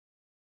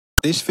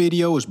This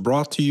video is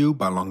brought to you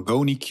by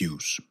Longoni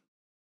Q's.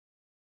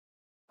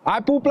 Hi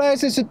pool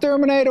players, it's the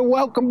Terminator.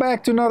 Welcome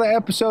back to another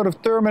episode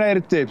of Terminator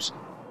Tips.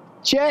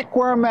 Check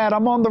where I'm at.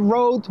 I'm on the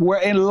road.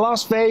 We're in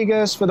Las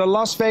Vegas for the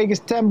Las Vegas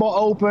 10-ball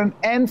Open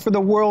and for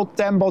the World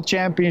 10-ball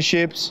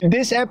Championships. In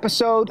this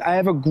episode, I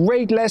have a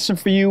great lesson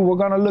for you. We're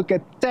going to look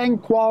at 10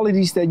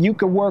 qualities that you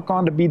can work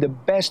on to be the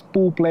best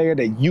pool player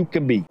that you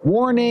can be.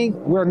 Warning,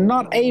 we're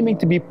not aiming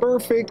to be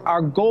perfect.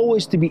 Our goal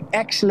is to be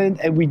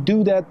excellent, and we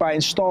do that by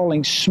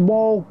installing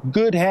small,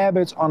 good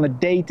habits on a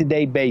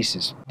day-to-day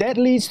basis. That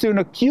leads to an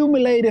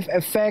accumulative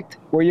effect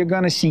where you're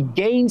going to see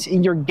gains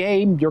in your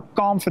game, your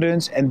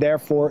confidence, and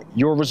therefore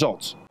your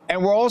results.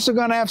 And we're also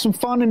going to have some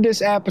fun in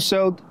this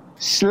episode.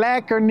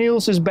 Slacker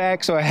Niels is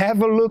back, so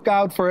have a look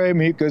out for him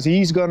because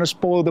he's going to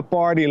spoil the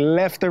party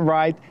left and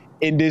right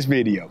in this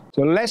video.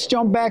 So let's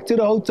jump back to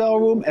the hotel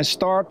room and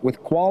start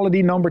with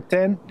quality number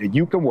 10 that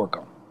you can work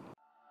on.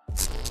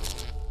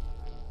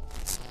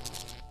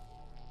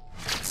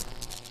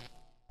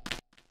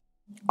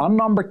 On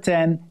number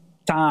 10,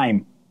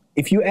 time.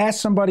 If you ask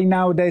somebody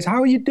nowadays,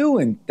 how are you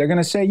doing? They're going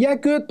to say, yeah,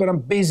 good, but I'm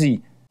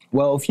busy.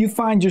 Well, if you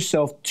find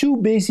yourself too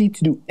busy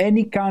to do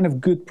any kind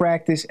of good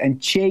practice and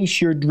chase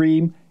your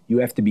dream, you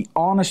have to be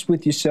honest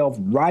with yourself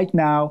right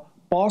now,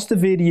 pause the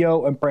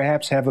video and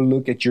perhaps have a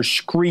look at your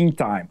screen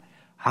time.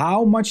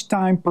 How much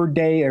time per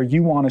day are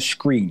you on a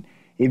screen?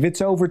 If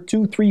it's over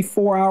 2, 3,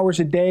 4 hours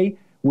a day,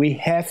 we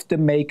have to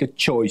make a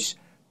choice.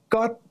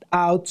 Cut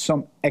out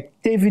some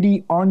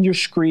activity on your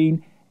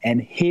screen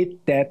and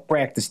hit that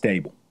practice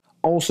table.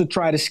 Also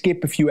try to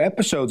skip a few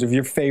episodes of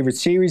your favorite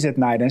series at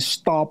night and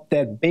stop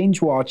that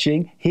binge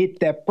watching.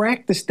 Hit that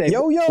practice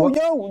table. Yo.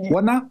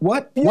 What now?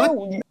 What? Yo.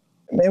 What?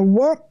 Man,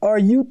 what are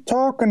you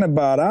talking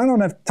about? I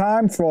don't have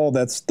time for all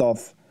that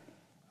stuff.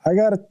 I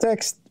got to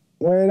text.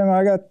 Wait a minute.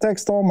 I got to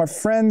text all my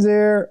friends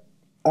here.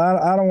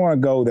 I don't want to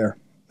go there.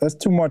 That's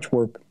too much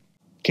work.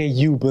 Can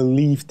you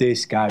believe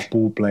this guy,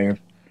 pool player?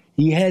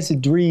 He has a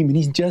dream and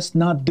he's just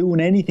not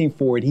doing anything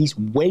for it. He's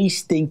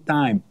wasting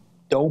time.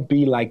 Don't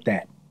be like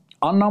that.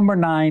 On number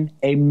 9,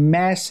 a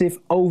massive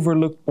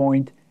overlooked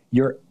point,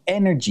 your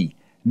energy.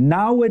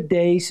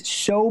 Nowadays,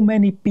 so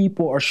many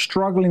people are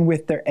struggling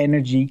with their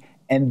energy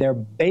and their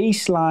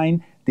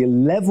baseline, the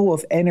level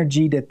of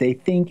energy that they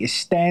think is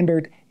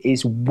standard,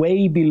 is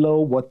way below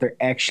what they're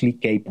actually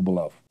capable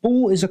of.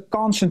 Pool is a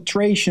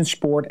concentration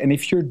sport, and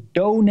if you're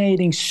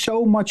donating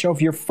so much of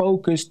your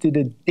focus to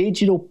the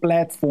digital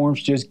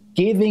platforms, just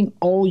giving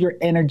all your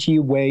energy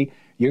away,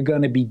 you're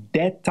going to be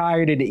dead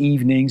tired in the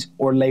evenings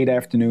or late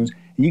afternoons.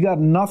 You got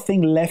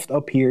nothing left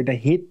up here to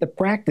hit the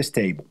practice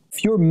table.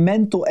 If your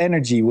mental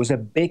energy was a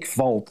big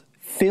vault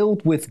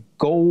filled with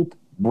gold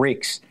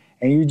bricks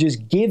and you're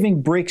just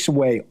giving bricks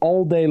away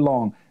all day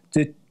long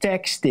to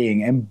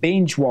texting and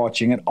binge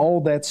watching and all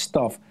that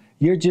stuff,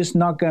 you're just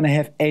not going to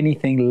have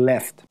anything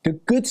left. The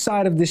good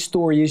side of this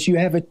story is you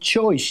have a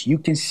choice. You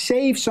can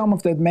save some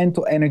of that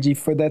mental energy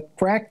for that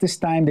practice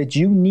time that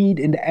you need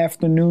in the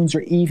afternoons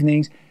or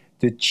evenings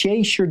to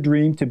chase your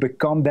dream to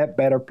become that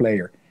better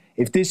player.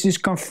 If this is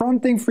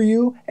confronting for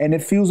you and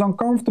it feels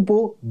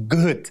uncomfortable,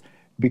 good,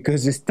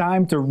 because it's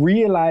time to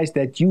realize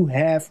that you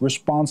have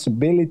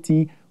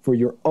responsibility for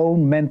your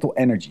own mental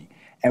energy.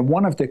 And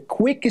one of the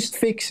quickest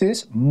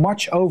fixes,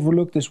 much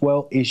overlooked as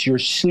well, is your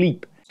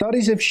sleep.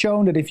 Studies have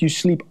shown that if you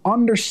sleep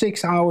under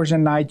 6 hours a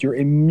night, your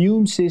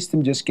immune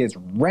system just gets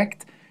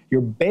wrecked.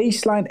 Your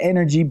baseline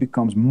energy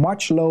becomes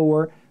much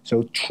lower.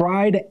 So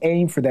try to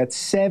aim for that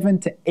 7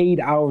 to 8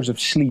 hours of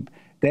sleep.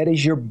 That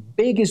is your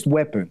biggest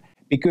weapon.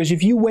 Because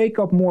if you wake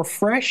up more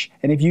fresh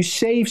and if you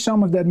save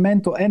some of that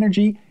mental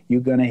energy,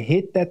 you're going to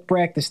hit that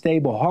practice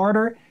table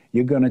harder.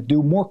 You're going to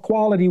do more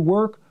quality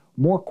work.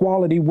 More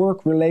quality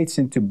work relates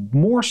into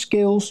more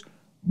skills,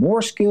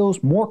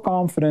 more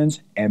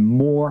confidence, and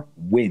more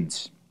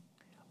wins.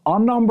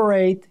 On number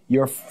 8,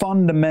 your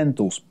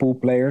fundamentals, pool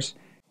players.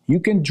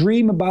 You can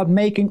dream about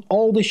making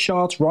all the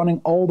shots,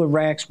 running all the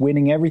racks,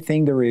 winning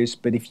everything there is,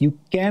 but if you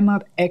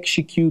cannot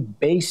execute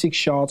basic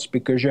shots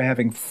because you're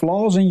having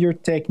flaws in your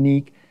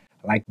technique,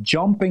 like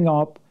jumping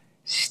up,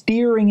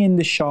 steering in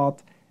the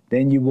shot,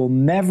 then you will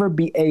never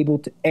be able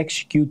to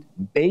execute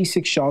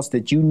basic shots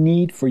that you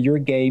need for your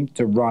game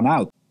to run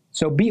out.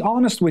 So be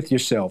honest with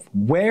yourself.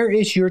 Where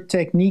is your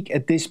technique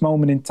at this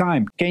moment in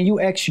time? Can you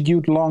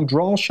execute long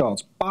draw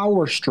shots,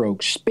 power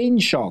strokes, spin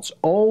shots,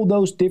 all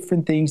those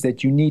different things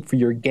that you need for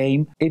your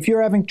game? If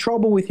you're having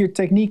trouble with your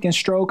technique and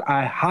stroke,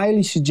 I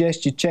highly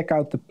suggest you check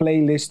out the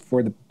playlist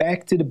for the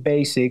Back to the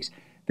Basics.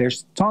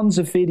 There's tons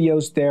of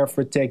videos there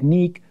for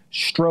technique,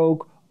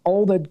 stroke,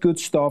 all that good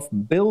stuff.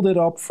 Build it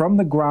up from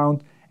the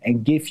ground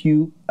and give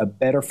you a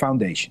better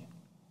foundation.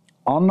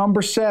 On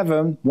number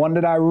 7, one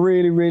that I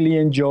really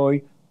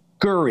enjoy,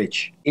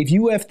 courage. If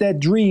you have that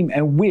dream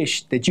and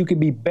wish that you can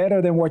be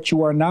better than what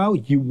you are now,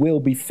 you will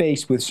be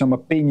faced with some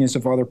opinions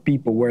of other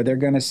people where they're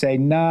going to say,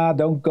 nah,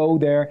 don't go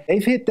there.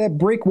 They've hit that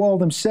brick wall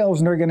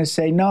themselves and they're going to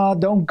say, nah,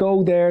 don't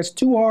go there. It's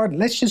too hard.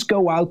 Let's just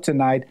go out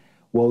tonight.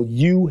 Well,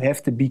 you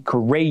have to be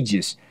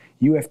courageous.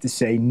 You have to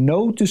say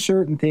no to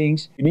certain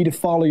things. You need to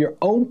follow your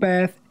own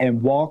path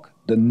and walk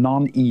the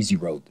non-easy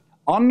road.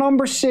 On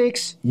number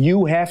 6,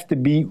 you have to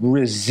be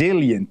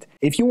resilient.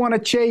 If you want to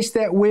chase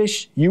that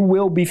wish, you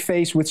will be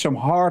faced with some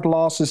hard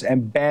losses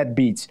and bad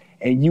beats.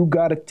 And you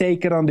got to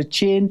take it on the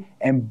chin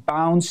and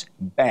bounce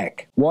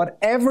back.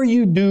 Whatever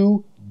you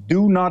do,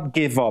 do not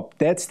give up.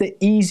 That's the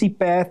easy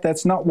path.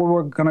 That's not what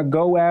we're going to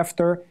go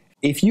after.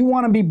 If you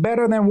want to be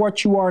better than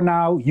what you are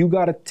now, you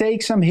got to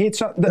take some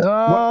hits.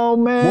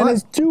 Man,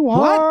 it's too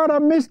hard. I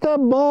missed that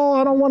ball.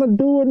 I don't want to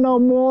do it no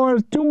more.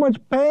 It's too much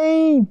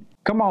pain.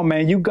 Come on,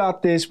 man. You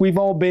got this. We've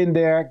all been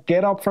there.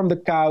 Get up from the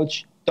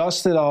couch,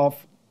 dust it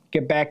off,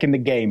 get back in the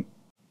game.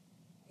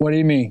 What do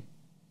you mean?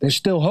 There's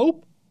still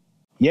hope?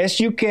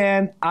 Yes, you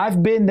can.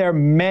 I've been there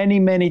many,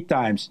 many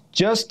times.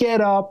 Just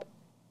get up,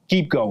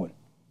 keep going.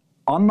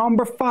 On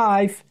number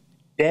 5,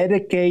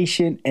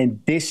 dedication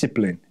and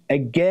discipline.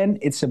 Again,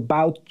 it's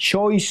about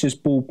choices,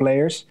 pool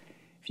players.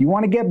 If you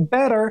want to get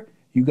better,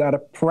 you got to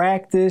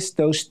practice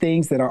those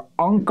things that are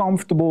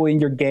uncomfortable in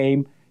your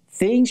game,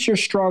 things you're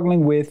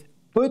struggling with.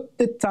 Put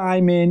the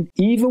time in,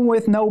 even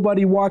with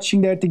nobody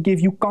watching there to give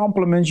you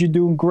compliments, you're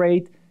doing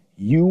great.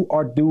 You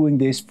are doing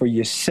this for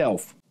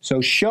yourself.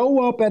 So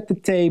show up at the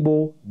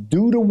table,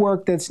 do the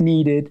work that's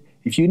needed.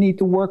 If you need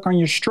to work on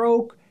your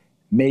stroke,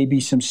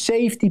 maybe some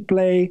safety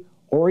play,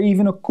 or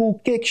even a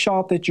cool kick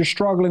shot that you're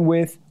struggling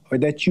with, or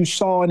that you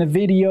saw in a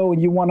video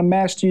and you want to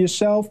master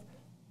yourself,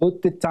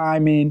 put the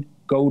time in,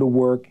 go to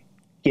work,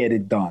 get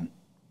it done.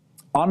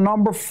 On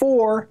number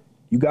 4,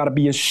 you got to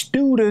be a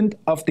student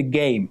of the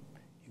game.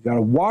 You got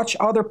to watch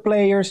other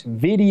players,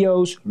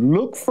 videos,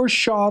 look for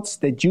shots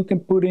that you can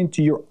put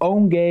into your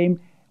own game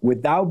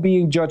without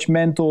being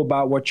judgmental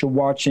about what you're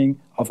watching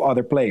of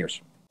other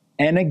players.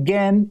 And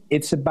again,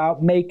 it's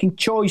about making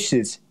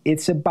choices.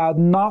 It's about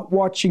not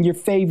watching your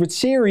favorite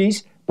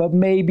series, but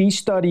maybe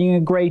studying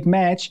a great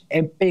match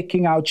and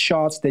picking out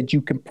shots that you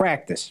can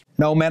practice.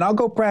 No, man, I'll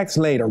go practice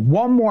later.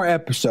 One more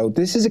episode.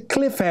 This is a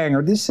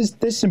cliffhanger. This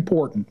is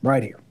important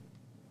right here.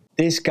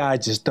 This guy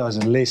just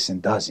doesn't listen,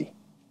 does he?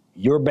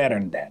 You're better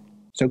than that.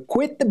 So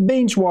quit the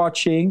binge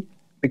watching,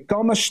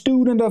 become a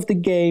student of the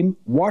game,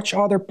 watch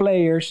other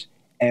players,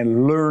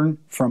 and learn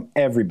from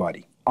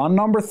everybody. On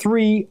number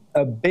 3,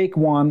 a big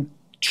one,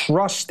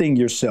 trusting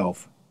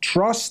yourself.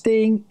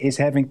 Trusting is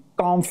having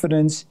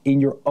confidence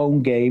in your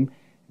own game.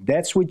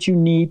 That's what you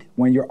need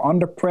when you're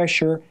under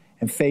pressure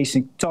and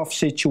facing tough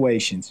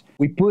situations.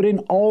 We put in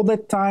all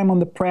that time on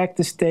the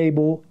practice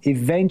table.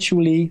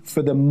 Eventually,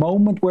 for the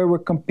moment where we're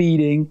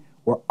competing,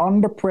 we're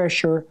under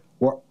pressure,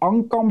 we're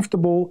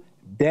uncomfortable,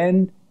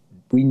 then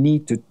we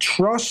need to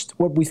trust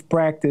what we've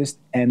practiced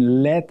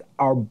and let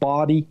our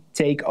body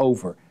take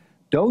over.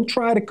 Don't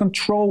try to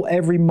control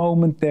every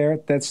moment there.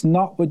 That's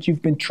not what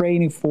you've been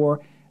training for.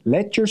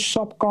 Let your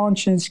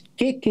subconscious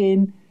kick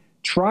in.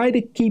 Try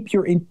to keep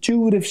your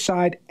intuitive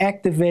side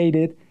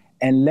activated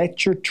and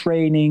let your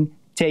training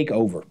take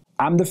over.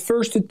 I'm the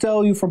first to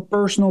tell you from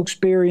personal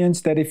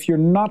experience that if you're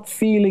not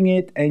feeling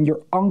it and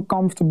you're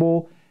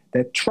uncomfortable,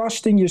 that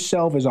trusting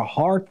yourself is a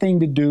hard thing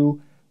to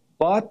do.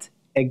 But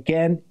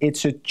again,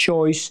 it's a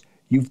choice.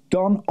 You've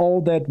done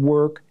all that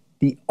work.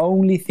 The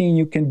only thing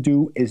you can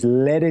do is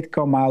let it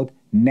come out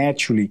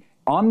naturally.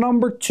 On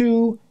number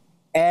 2,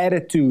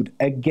 attitude.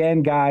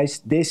 Again,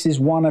 guys, this is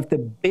one of the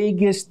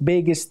biggest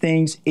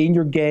things in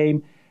your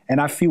game.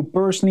 And I feel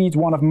personally it's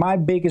one of my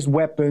biggest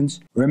weapons.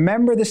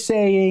 Remember the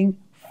saying,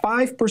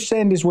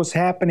 5% is what's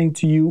happening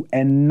to you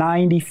and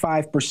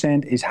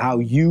 95% is how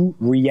you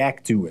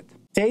react to it.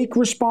 Take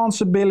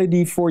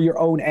responsibility for your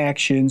own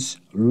actions.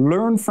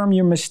 Learn from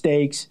your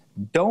mistakes.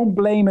 Don't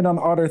blame it on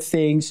other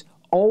things.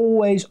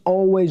 Always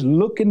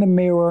look in the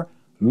mirror.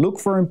 Look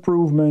for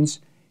improvements.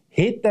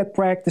 Hit that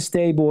practice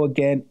table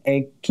again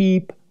and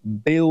keep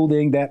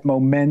building that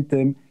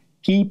momentum.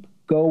 Keep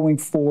going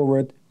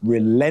forward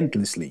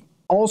relentlessly.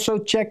 Also,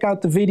 check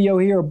out the video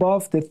here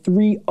above, the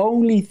 3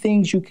 only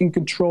things you can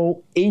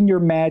control in your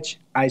match.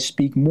 I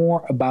speak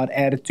more about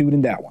attitude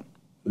in that one.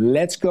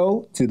 Let's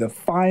go to the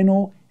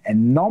final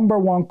and number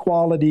 1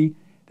 quality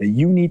that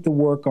you need to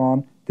work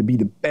on to be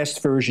the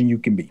best version you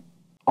can be.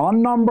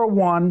 On number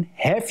 1,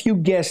 have you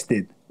guessed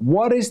it?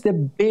 What is the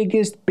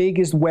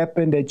biggest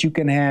weapon that you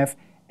can have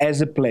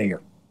as a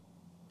player?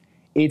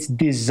 It's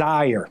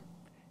desire.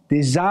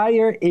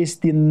 Desire is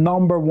the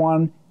number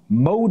 1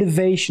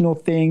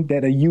 motivational thing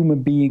that a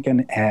human being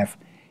can have.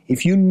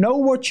 If you know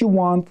what you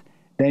want,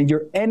 then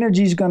your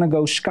energy is going to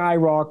go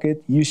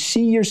skyrocket. You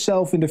see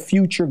yourself in the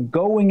future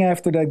going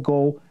after that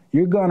goal.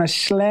 You're going to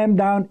slam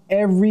down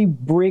every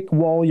brick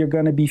wall you're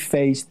going to be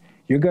faced.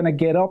 You're going to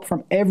get up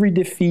from every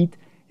defeat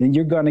and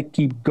you're going to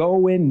keep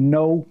going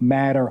no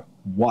matter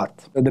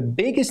what. So the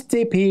biggest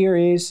tip here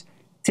is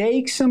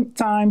take some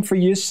time for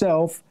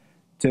yourself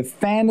to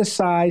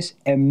fantasize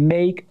and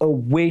make a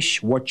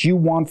wish what you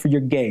want for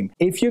your game.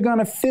 If you're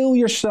gonna fill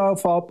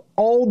yourself up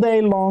all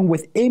day long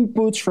with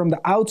inputs from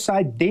the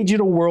outside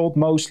digital world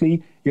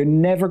mostly, you're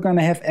never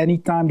gonna have any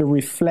time to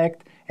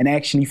reflect and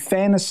actually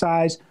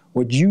fantasize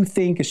what you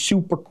think is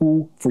super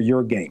cool for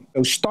your game.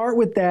 So start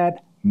with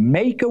that.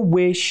 make a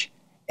wish,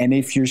 and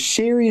if you're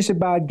serious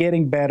about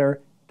getting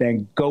better,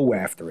 then go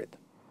after it.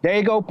 There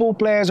you go, pool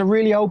players. I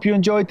really hope you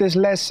enjoyed this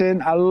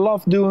lesson. I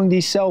love doing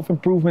these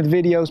self-improvement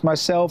videos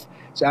myself,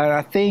 so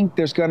I think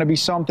there's going to be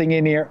something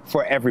in here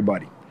for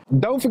everybody.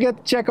 Don't forget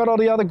to check out all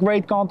the other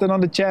great content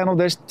on the channel.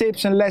 There's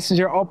tips and lessons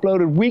here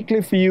uploaded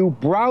weekly for you.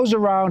 Browse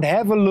around,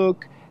 have a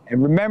look,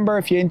 and remember,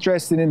 if you're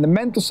interested in the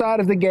mental side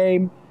of the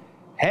game,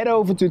 head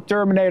over to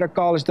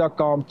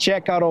terminatorcollege.com.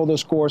 Check out all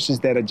those courses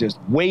that are just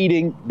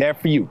waiting there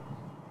for you.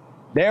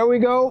 There we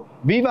go.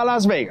 Viva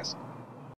Las Vegas!